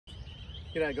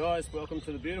G'day guys, welcome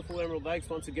to the beautiful Emerald Lakes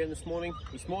once again this morning.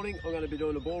 This morning I'm going to be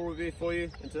doing a ball review for you,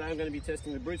 and today I'm going to be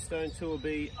testing the Bridgestone TOUR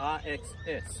B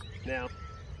RXS. Now,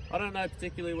 I don't know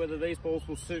particularly whether these balls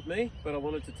will suit me, but I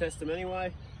wanted to test them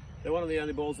anyway. They're one of the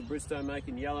only balls that Bridgestone make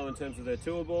in yellow in terms of their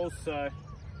tour balls, so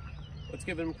let's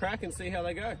give them a crack and see how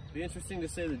they go. Be interesting to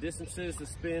see the distances, the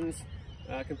spins,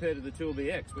 compared to the TOUR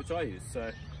BX, which I use,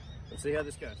 so let's see how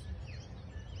this goes.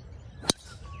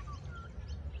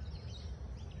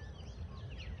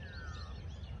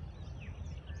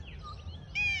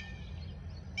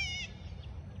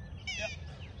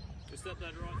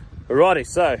 Alrighty,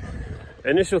 so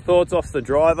initial thoughts off the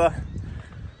driver.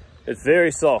 It's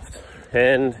very soft,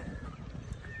 and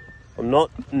I'm not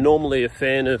normally a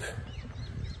fan of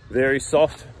very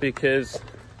soft because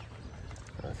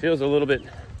it feels a little bit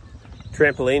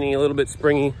trampoliny, a little bit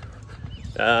springy.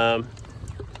 We'll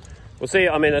see.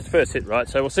 I mean, that's first hit, right?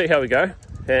 So we'll see how we go,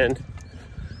 and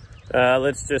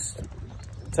let's just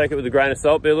take it with a grain of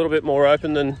salt. Be a little bit more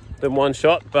open than one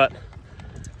shot, but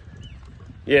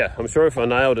yeah, I'm sure if I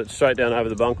nailed it straight down over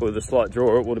the bunker with a slight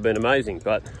draw, it would have been amazing,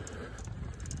 but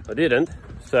I didn't.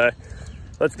 So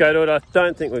let's go to it. I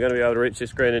don't think we're going to be able to reach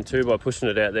this green in two by pushing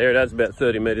it out there. It adds about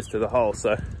 30 meters to the hole,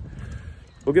 so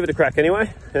we'll give it a crack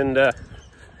anyway, and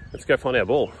let's go find our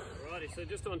ball. Alrighty, so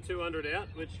just on 200 out,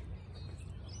 which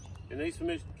in these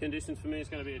conditions for me is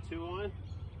going to be a 2-iron.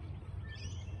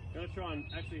 I'm going to try and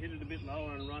actually hit it a bit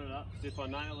lower and run it up, because if I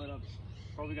nail it, I'm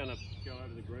probably going to go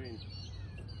over the green.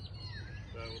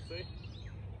 So we'll see.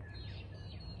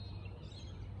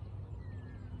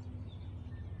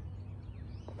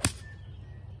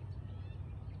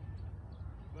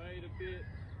 Fade a bit. Okay.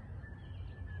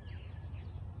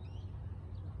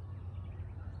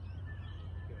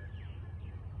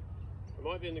 I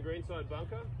might be in the greenside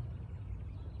bunker,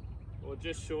 or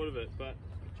just short of it, but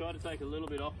I tried to take a little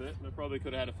bit off it, and I probably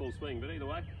could have had a full swing, but either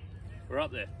way, we're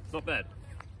up there. It's not bad.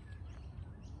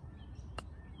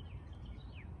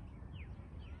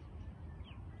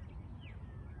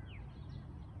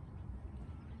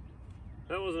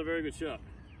 That wasn't a very good shot.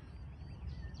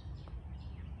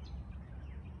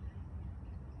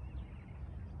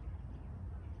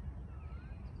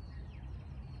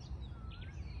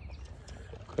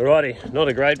 Alrighty, not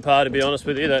a great par to be honest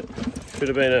with you. That should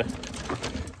have been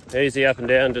a easy up and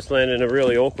down, just landed in a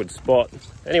really awkward spot.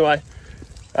 Anyway,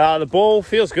 the ball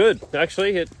feels good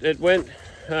actually. It went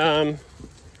a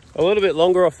little bit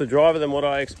longer off the driver than what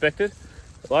I expected.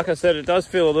 Like I said, it does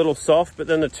feel a little soft, but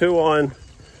then the 2-iron,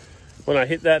 when I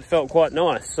hit that, felt quite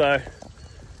nice, so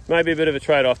maybe a bit of a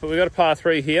trade-off. But we've got a par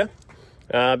 3 here,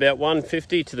 about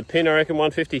 150 to the pin, I reckon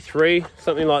 153,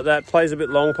 something like that. Plays a bit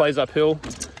long, plays uphill,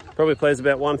 probably plays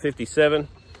about 157,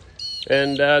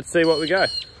 and let's see what we go.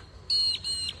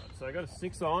 So I got a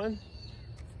 6-iron.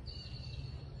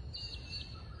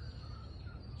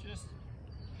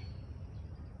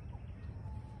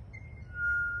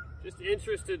 Just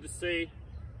interested to see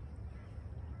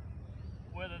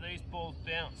whether these balls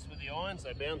bounce with the irons.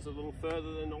 They bounce a little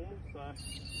further than normal, so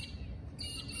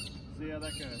see how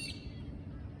that goes.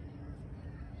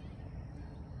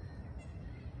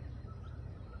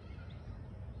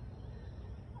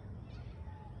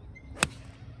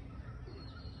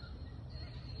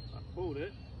 I pulled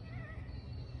it.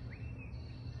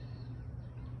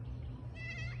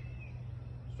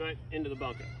 Straight into the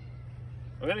bunker.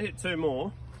 I'm going to hit 2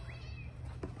 more.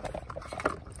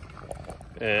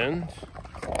 And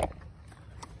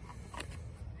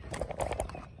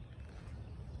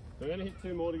I'm going to hit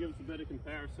 2 more to give us a better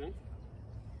comparison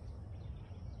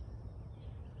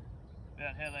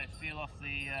about how they feel off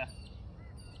the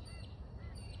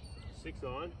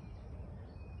 6-iron.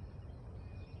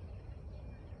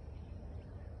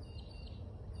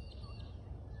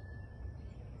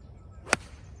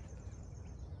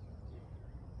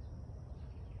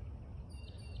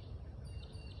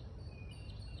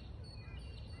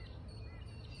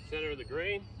 Center of the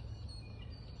green.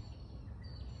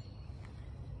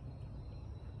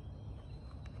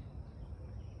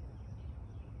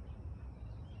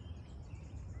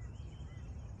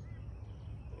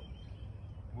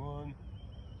 One.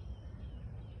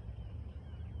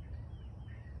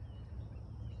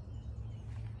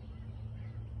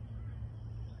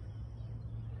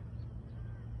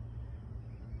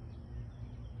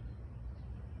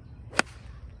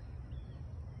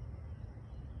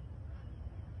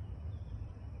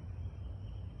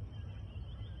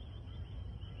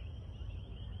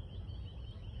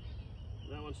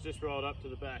 That one's just rolled up to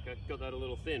the back. I got that a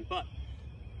little thin, but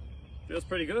feels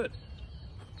pretty good.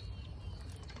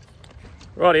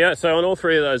 Rightio, so on all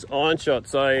 3 of those iron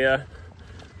shots, I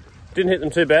didn't hit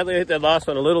them too badly. I hit that last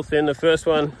one a little thin. The first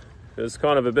one It was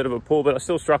kind of a bit of a pull, but I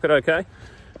still struck it okay.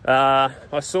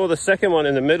 I saw the second one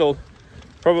in the middle,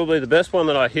 probably the best one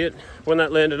that I hit. When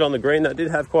that landed on the green, that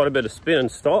did have quite a bit of spin and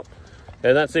stop,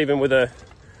 and that's even with a,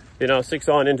 you know, a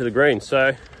 6-iron into the green.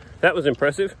 So that was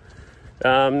impressive.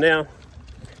 Now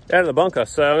out of the bunker,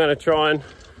 so I'm going to try and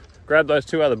grab those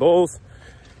 2 other balls,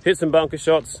 hit some bunker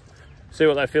shots, see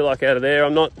what they feel like out of there.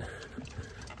 I'm not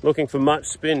looking for much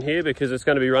spin here because it's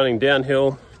going to be running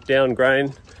downhill, down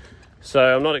grain,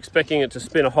 so I'm not expecting it to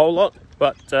spin a whole lot,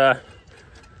 but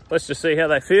let's just see how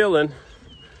they feel and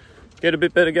get a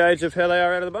bit better gauge of how they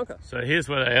are out of the bunker. So here's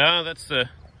where they are. That's the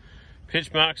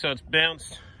pitch mark, so it's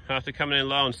bounced after coming in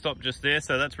low and stopped just there,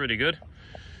 so that's really good.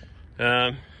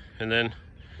 And then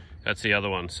that's the other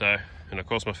one. So, and of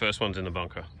course my first one's in the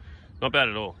bunker. Not bad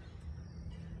at all.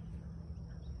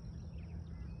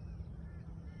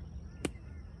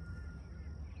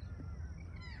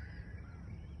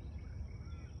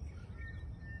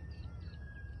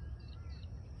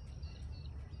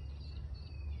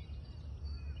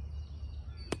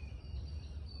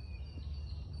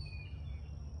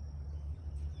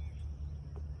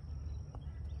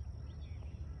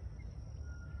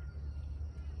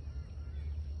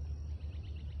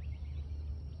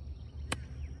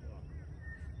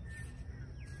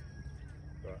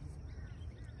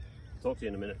 Talk to you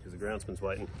in a minute because the groundsman's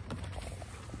waiting.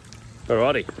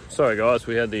 Alrighty, sorry guys,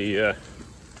 we had the I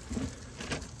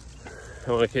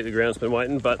want to keep the groundsman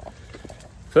waiting, but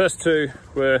first 2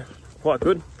 were quite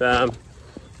good. Out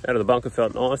of the bunker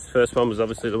felt nice. First one was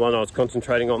obviously the one I was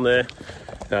concentrating on there,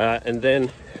 and then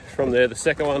from there the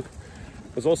second one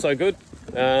was also good.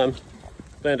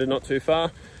 Landed not too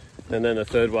far, and then the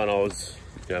third one I was,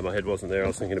 you know, my head wasn't there. I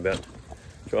was thinking about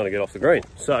trying to get off the green.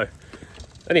 So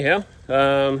anyhow,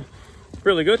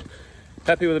 really good.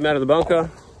 Happy with them out of the bunker.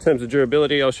 In terms of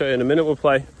durability, I'll show you in a minute. We'll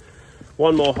play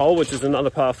one more hole, which is another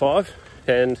par 5,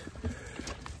 and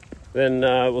then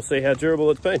we'll see how durable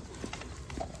it's been.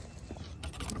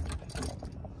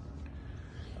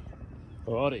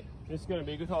 Alrighty, this is going to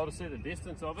be a good hole to see the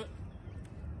distance of it.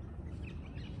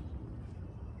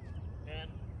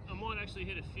 And I might actually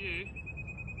hit a few.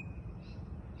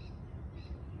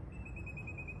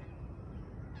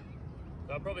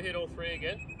 So I'll probably hit all 3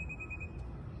 again.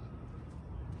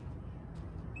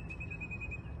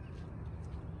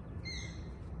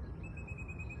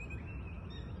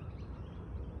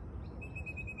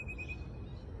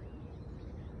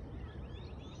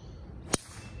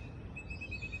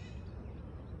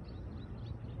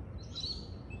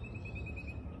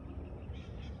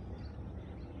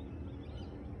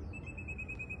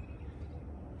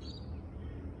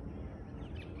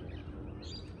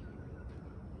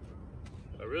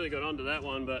 I really got onto that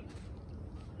one, but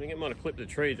I think it might have clipped the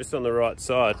tree just on the right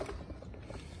side.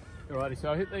 Alrighty,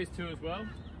 so I hit these 2 as well.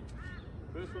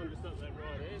 First one just up that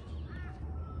right edge.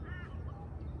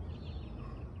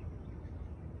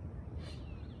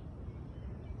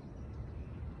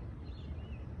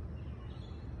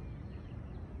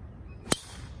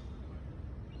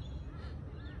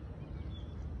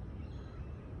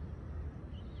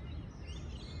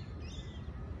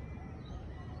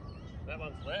 That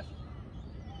one's left.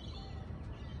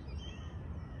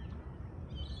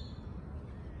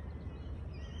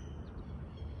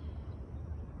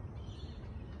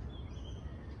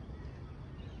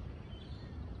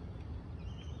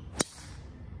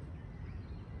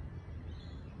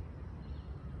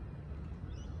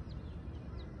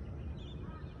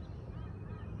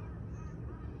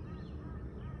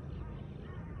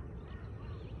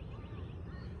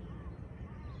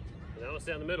 Now it's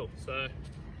down the middle, so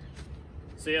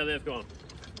see how they've gone.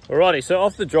 Alrighty, so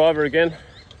off the driver again.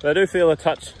 They do feel a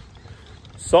touch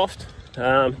soft,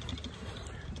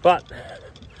 but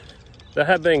they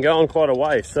have been going quite a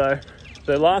way. So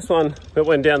the last one that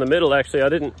went down the middle, actually I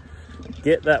didn't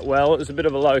get that well. It was a bit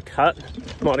of a low cut.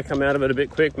 Might have come out of it a bit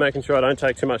quick, making sure I don't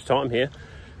take too much time here.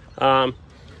 The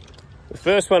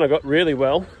first one I got really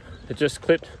well. It just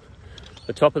clipped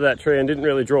the top of that tree and didn't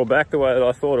really draw back the way that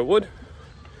I thought it would.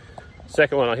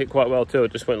 Second one I hit quite well too,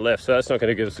 it just went left, so that's not going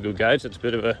to give us a good gauge. It's a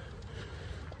bit of a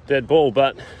dead ball,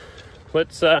 but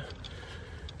let's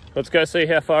go see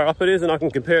how far up it is and I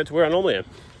can compare it to where I normally am.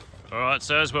 Alright,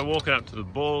 so as we're walking up to the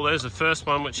ball, there's the first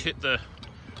one which hit the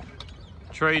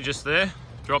tree just there,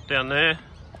 dropped down there.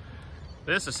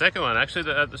 There's the second one, actually,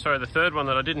 the third one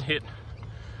that I didn't hit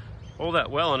all that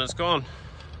well, and it's gone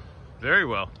very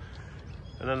well.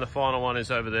 And then the final one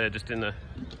is over there, just in the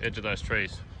edge of those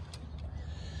trees.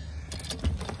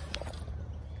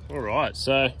 All right,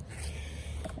 so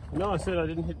I know I said I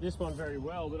didn't hit this one very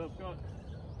well, but I've got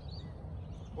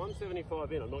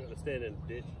 175 in. I'm not going to stand in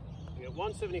the ditch. I got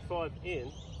 175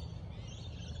 in,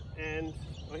 and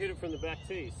I hit it from the back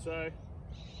tee. So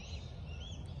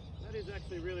that is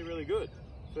actually really, really good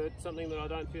for something that I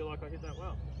don't feel like I hit that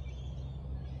well.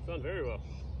 It's done very well.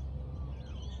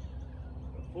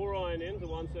 4 iron in to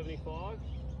 175.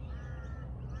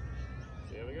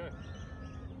 So there we go.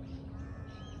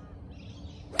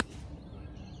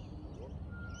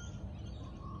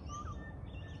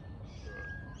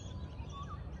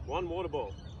 One water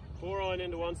ball. 4 iron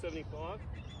into 175.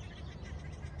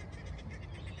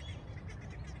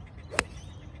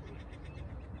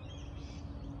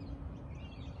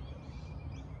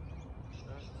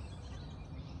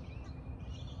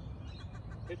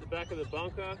 Hit the back of the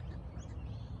bunker.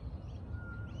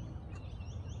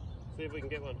 See if we can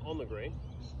get one on the green.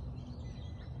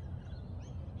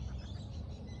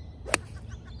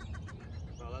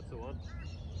 Oh, that's the one.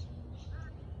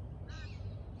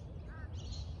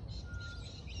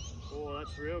 Oh,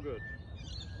 that's real good.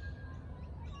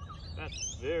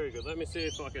 That's very good. Let me see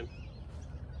if I can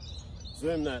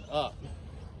zoom that up.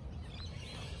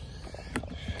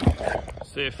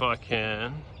 See if I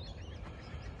can.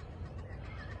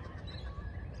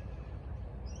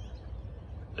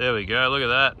 There we go, look at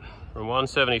that, from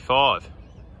 175.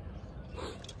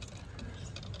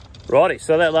 Righty,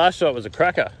 so that last shot was a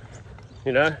cracker,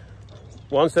 you know,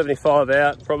 175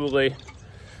 out, probably,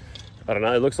 I don't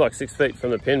know, it looks like 6 feet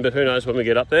from the pin, but who knows when we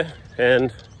get up there.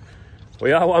 And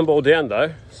we are 1 ball down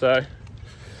though, so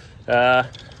yeah,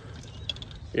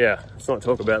 let's not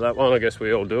talk about that one. I guess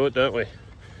we all do it, don't we?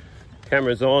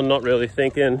 Camera's on, not really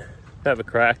thinking, have a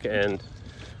crack and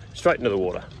straight into the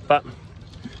water. But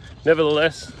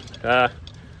nevertheless, the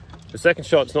second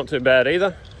shot's not too bad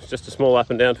either. It's just a small up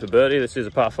and down for birdie. This is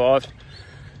a par 5,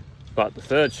 but the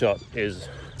third shot is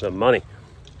the money.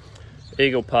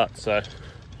 Eagle putt, so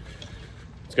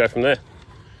let's go from there.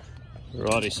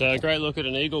 Righty, so a great look at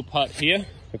an eagle putt here.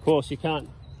 Of course, you can't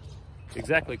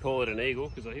exactly call it an eagle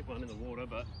because I hit one in the water,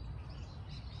 but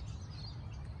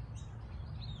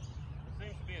there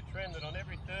seems to be a trend that on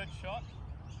every third shot,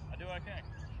 I do okay.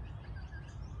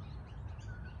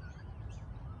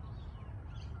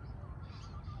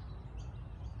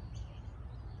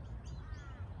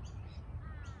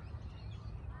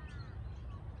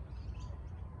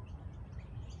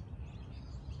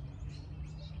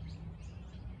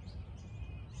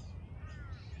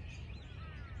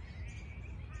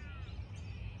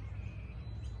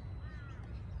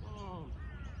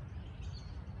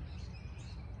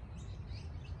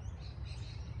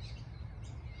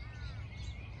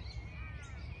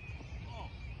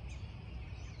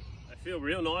 Feel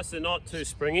real nice, they're not too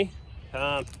springy,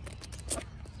 and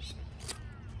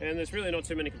there's really not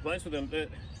too many complaints with them. The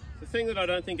thing that I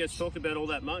don't think gets talked about all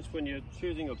that much when you're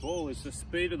choosing a ball is the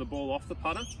speed of the ball off the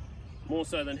putter, more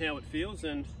so than how it feels,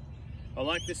 and I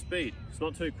like this speed. It's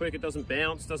not too quick, it doesn't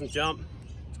bounce, doesn't jump,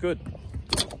 it's good.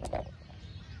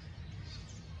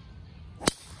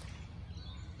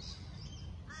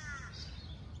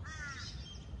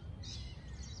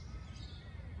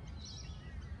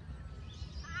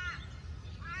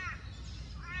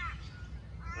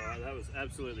 That was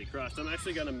absolutely crushed. I'm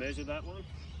actually going to measure that one.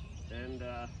 And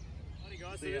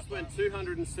guys, so this went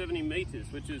 270 meters,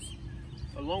 which is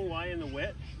a long way in the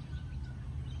wet.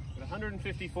 Got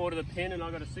 154 to the pin, and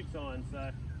I got a 6 iron.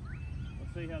 So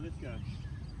let's see how this goes.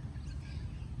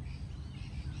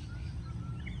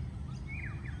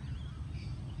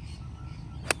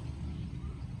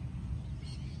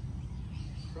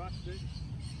 Crushed it.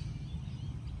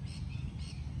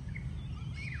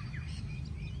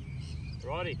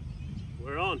 Righty,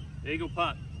 we're on. Eagle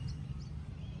putt.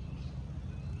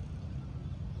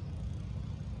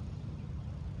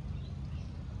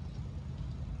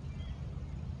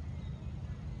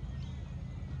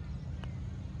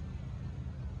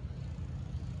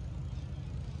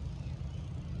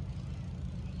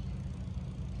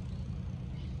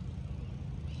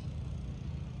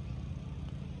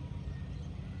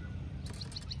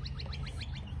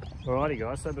 Alrighty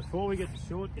guys, so before we get to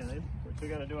short game, which we're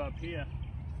going to do up here,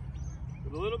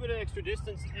 with a little bit of extra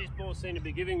distance that these balls seem to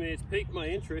be giving me, it's piqued my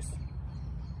interest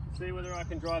to see whether I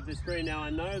can drive this green. Now I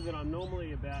know that I'm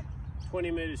normally about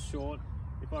 20 meters short.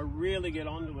 If I really get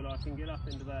onto it, I can get up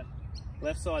into that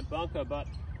left side bunker, but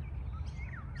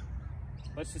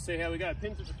let's just see how we go.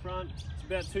 Pins at the front, it's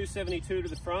about 272 to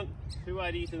the front,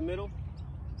 280 to the middle.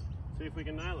 See if we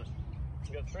can nail it.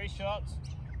 We've got 3 shots.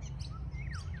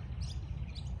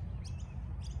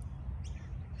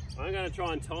 I'm going to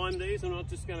try and time these. I'm not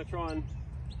just going to try and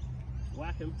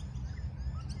whack them.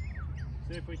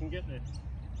 See if we can get there.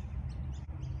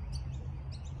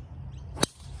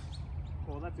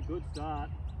 Oh, that's a good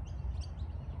start.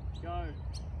 Go,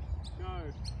 go.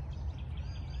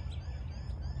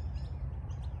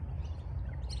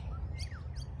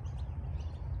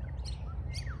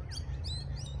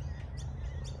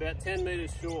 about 10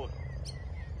 metres short.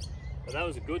 But that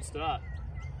was a good start.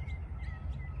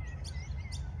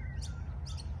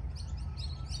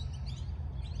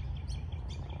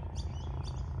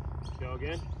 Go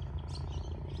again.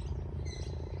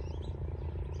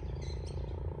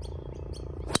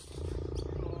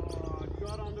 Oh, I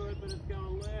got onto it, but it's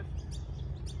going left.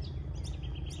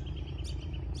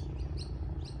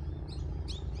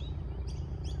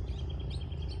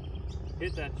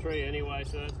 Hit that tree anyway,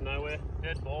 so it's nowhere.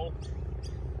 Dead ball.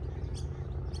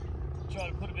 Try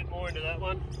to put a bit more into that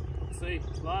one. Let's see,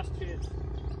 last chance.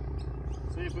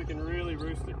 See if we can really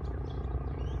roost it.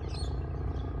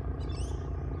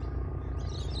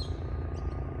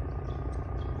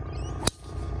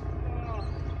 Oh,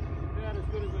 about as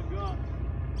good as I've got.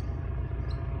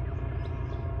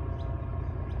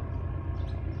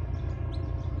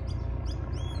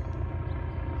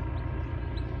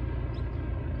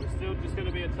 Still just going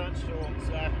to be a touch short,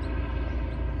 so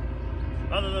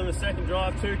other than the second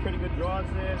drive, two pretty good drives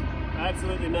there. I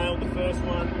absolutely nailed the first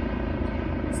one.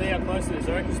 Let's see how close it is.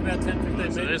 I reckon it's about 10-15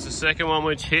 meters. So there's the second one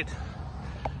which hit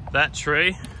that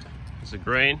tree. It's a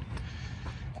green.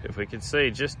 If we can see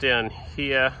just down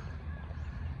here,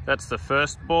 that's the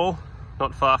first ball,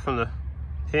 not far from the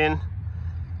pin.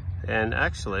 And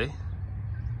actually,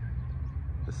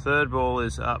 the third ball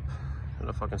is up. I don't know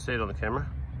if I can see it on the camera.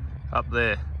 Up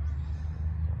there.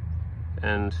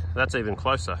 And that's even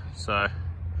closer, so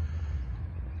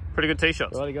pretty good tee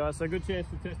shots. Righty guys, so good chance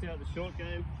to test out the short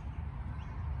game.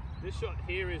 This shot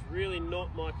here is really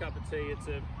not my cup of tea. It's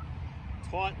a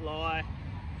tight lie,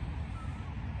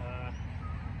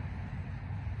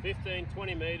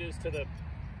 15-20 meters to the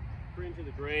fringe of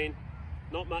the green,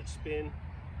 not much spin.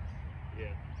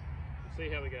 Yeah, we'll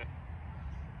see how we go.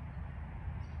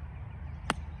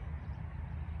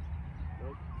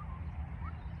 Nope.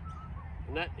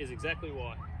 And that is exactly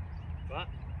why. But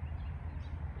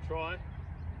try.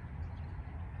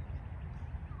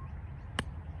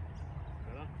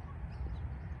 Better.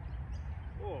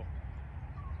 Oh,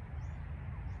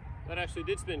 that actually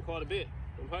did spin quite a bit.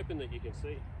 I'm hoping that you can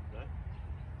see that.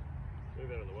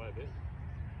 Move out of the way a bit.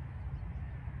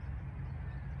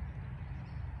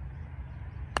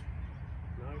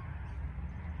 No.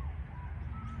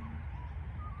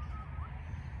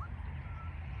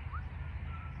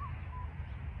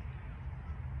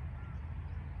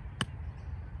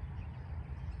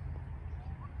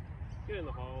 Get in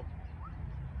the hole.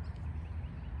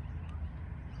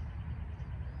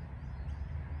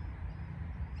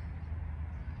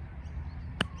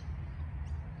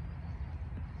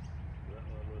 That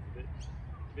one was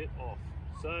a bit off.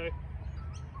 So,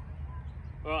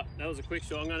 alright, that was a quick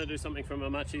shot. I'm going to do something from a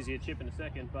much easier chip in a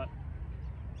second, but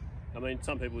I mean,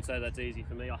 some people would say that's easy.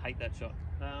 For me, I hate that shot.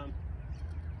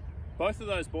 Both of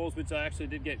those balls, which I actually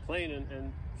did get clean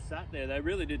and sat there, they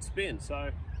really did spin. So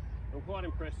I'm quite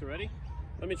impressed already.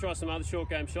 Let me try some other short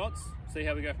game shots, see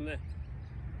how we go from there.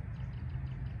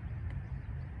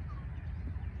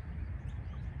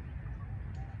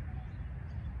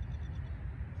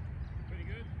 Pretty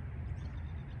good.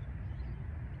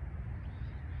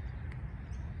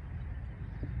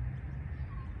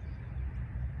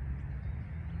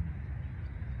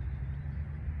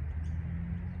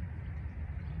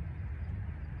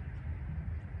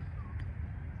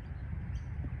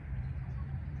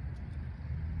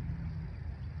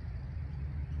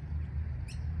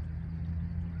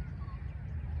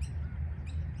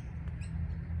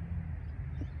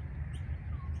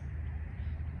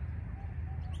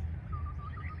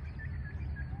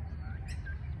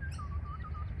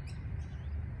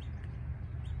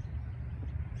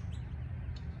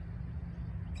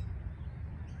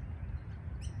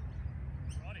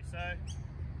 So,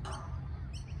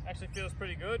 actually feels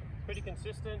pretty good, pretty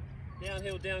consistent.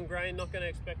 Downhill, down grain, not going to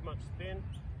expect much spin,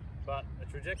 but the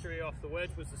trajectory off the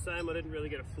wedge was the same. I didn't really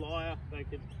get a flyer. They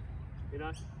could, you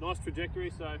know, nice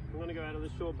trajectory. So I'm going to go out of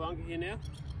this short bunker here now,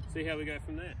 see how we go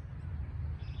from there.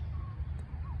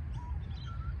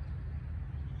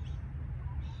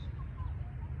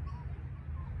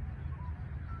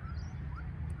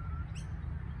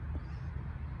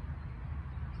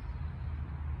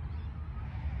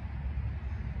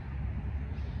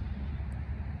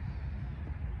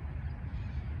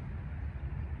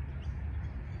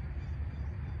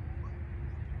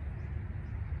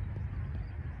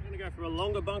 Go for a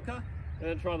longer bunker and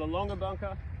then try the longer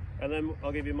bunker, and then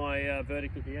I'll give you my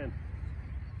verdict at the end.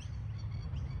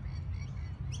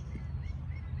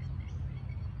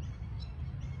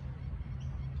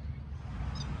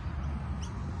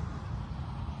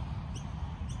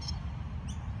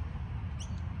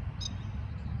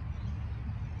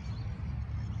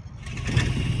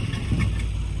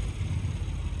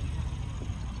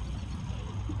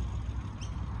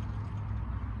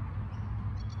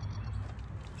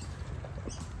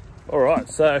 All right,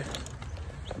 so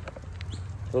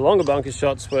the longer bunker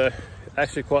shots were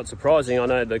actually quite surprising. I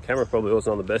know the camera probably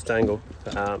wasn't on the best angle.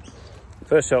 The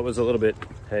first shot was a little bit,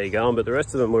 how you going, but the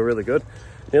rest of them were really good.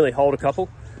 Nearly holed a couple,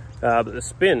 but the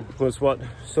spin was what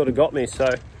sort of got me. So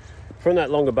from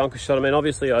that longer bunker shot, I mean,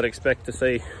 obviously I'd expect to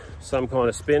see some kind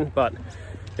of spin, but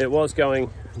it was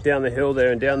going down the hill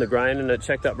there and down the grain, and it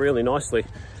checked up really nicely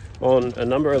on a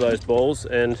number of those balls.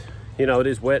 And you know, it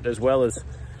is wet as well as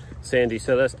sandy,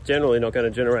 so that's generally not going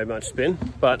to generate much spin,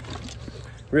 but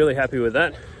really happy with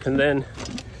that. And then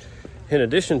in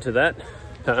addition to that,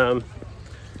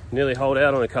 nearly holed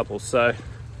out on a couple. So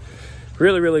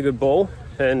really good ball,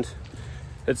 and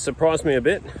it surprised me a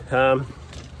bit.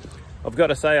 I've got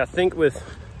to say, I think with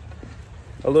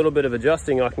a little bit of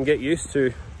adjusting I can get used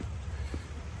to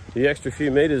the extra few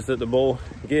meters that the ball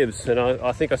gives. And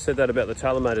I think I said that about the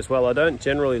TaylorMade as well. I don't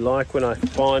generally like when I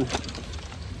find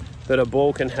that a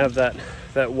ball can have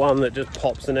that one that just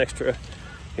pops an extra,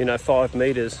 you know, 5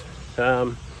 meters.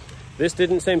 This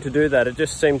didn't seem to do that. It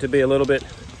just seemed to be a little bit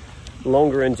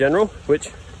longer in general, which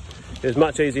is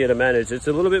much easier to manage. It's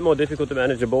a little bit more difficult to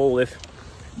manage a ball if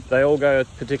they all go a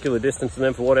particular distance and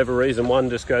then for whatever reason one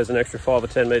just goes an extra 5 or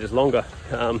 10 meters longer,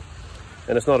 and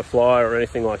it's not a fly or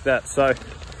anything like that. So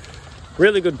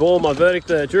really good ball. My verdict,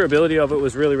 the durability of it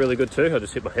was really good too. I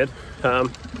just hit my head.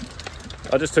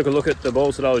 I just took a look at the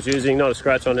balls that I was using, not a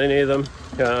scratch on any of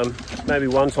them. Maybe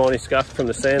one tiny scuff from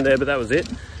the sand there, but that was it.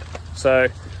 So,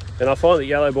 and I find that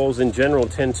yellow balls in general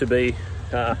tend to be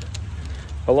a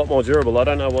lot more durable. I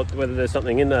don't know whether there's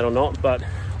something in that or not, but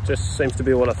just seems to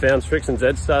be what I found. Strix and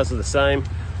Z Stars are the same,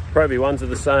 Pro V1s are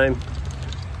the same.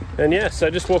 And yeah, so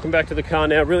just walking back to the car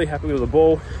now, really happy with the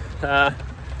ball.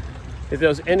 If there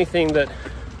was anything that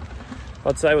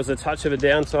I'd say was a touch of a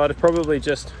downside, it's probably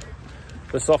just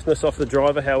the softness off the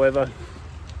driver. However,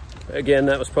 again,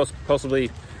 that was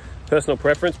possibly personal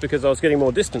preference because I was getting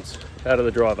more distance out of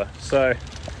the driver. So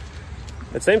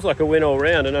it seems like a win all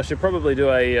round, and I should probably do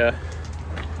a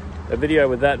video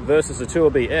with that versus the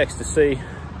Tour BX to see,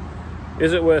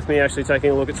 is it worth me actually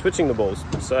taking a look at switching the balls.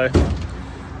 So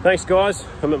thanks guys,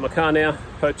 I'm at my car now.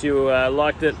 Hope you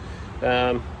liked it.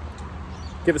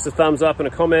 Give us a thumbs up and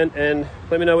a comment, and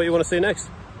let me know what you want to see next.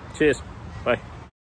 Cheers.